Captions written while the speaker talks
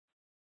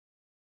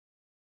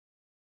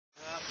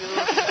I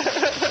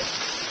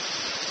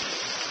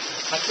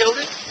killed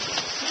it?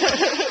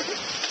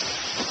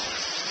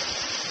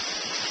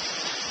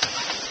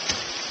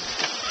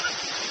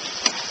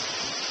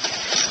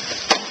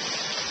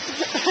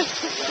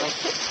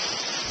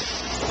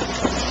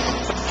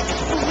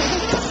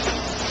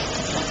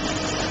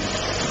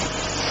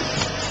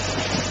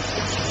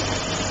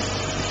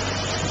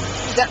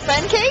 Is that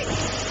fun, Kate?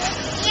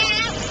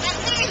 Yeah, but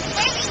there's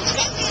very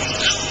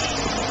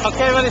sugar.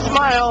 Okay, everybody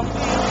smile.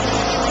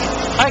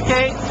 Hi,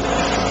 Kate.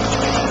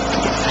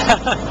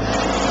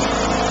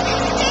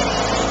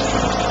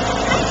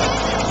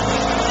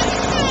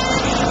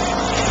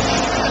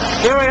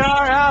 Here we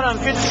are out on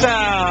Puget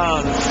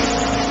Sound.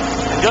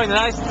 Enjoying the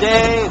nice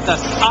day. It's an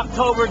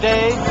October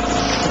day.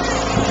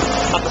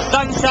 Got the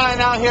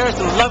sunshine out here.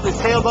 Some lovely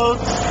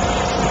sailboats.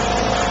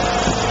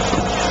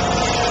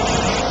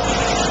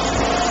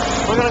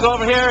 We're going to go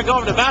over here, go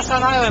over to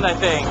Vashon Island, I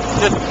think.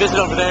 Just visit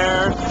over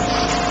there.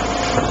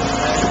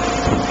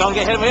 Don't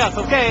get hit with us,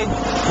 okay?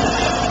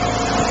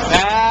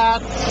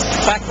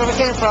 That's back where we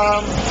came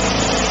from.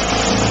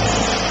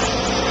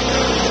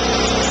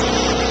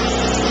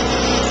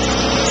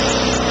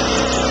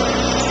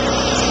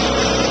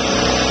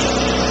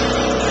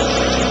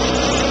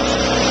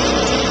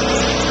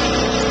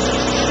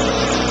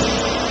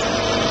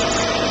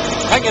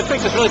 I can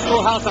pick this really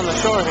cool house on the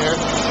shore here.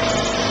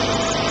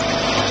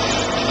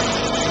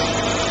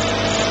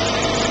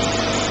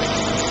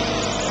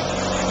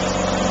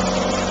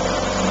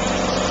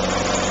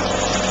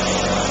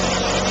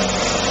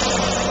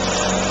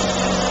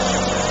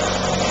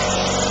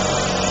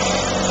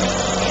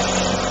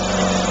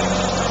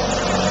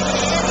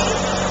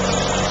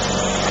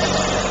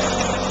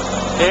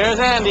 There's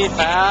Andy,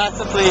 fast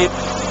asleep.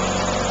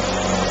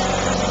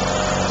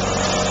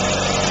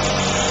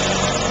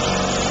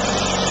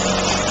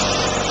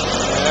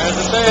 There's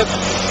the bib.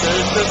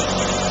 There's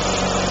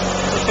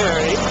the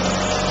ferry.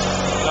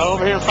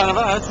 Over here in front of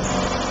us.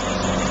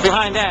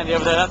 Behind Andy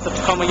over there, that's the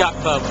Tacoma Yacht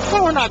Club.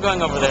 Well, we're not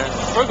going over there.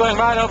 We're going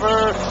right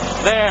over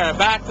there,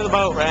 back to the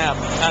boat ramp.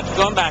 That's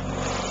going back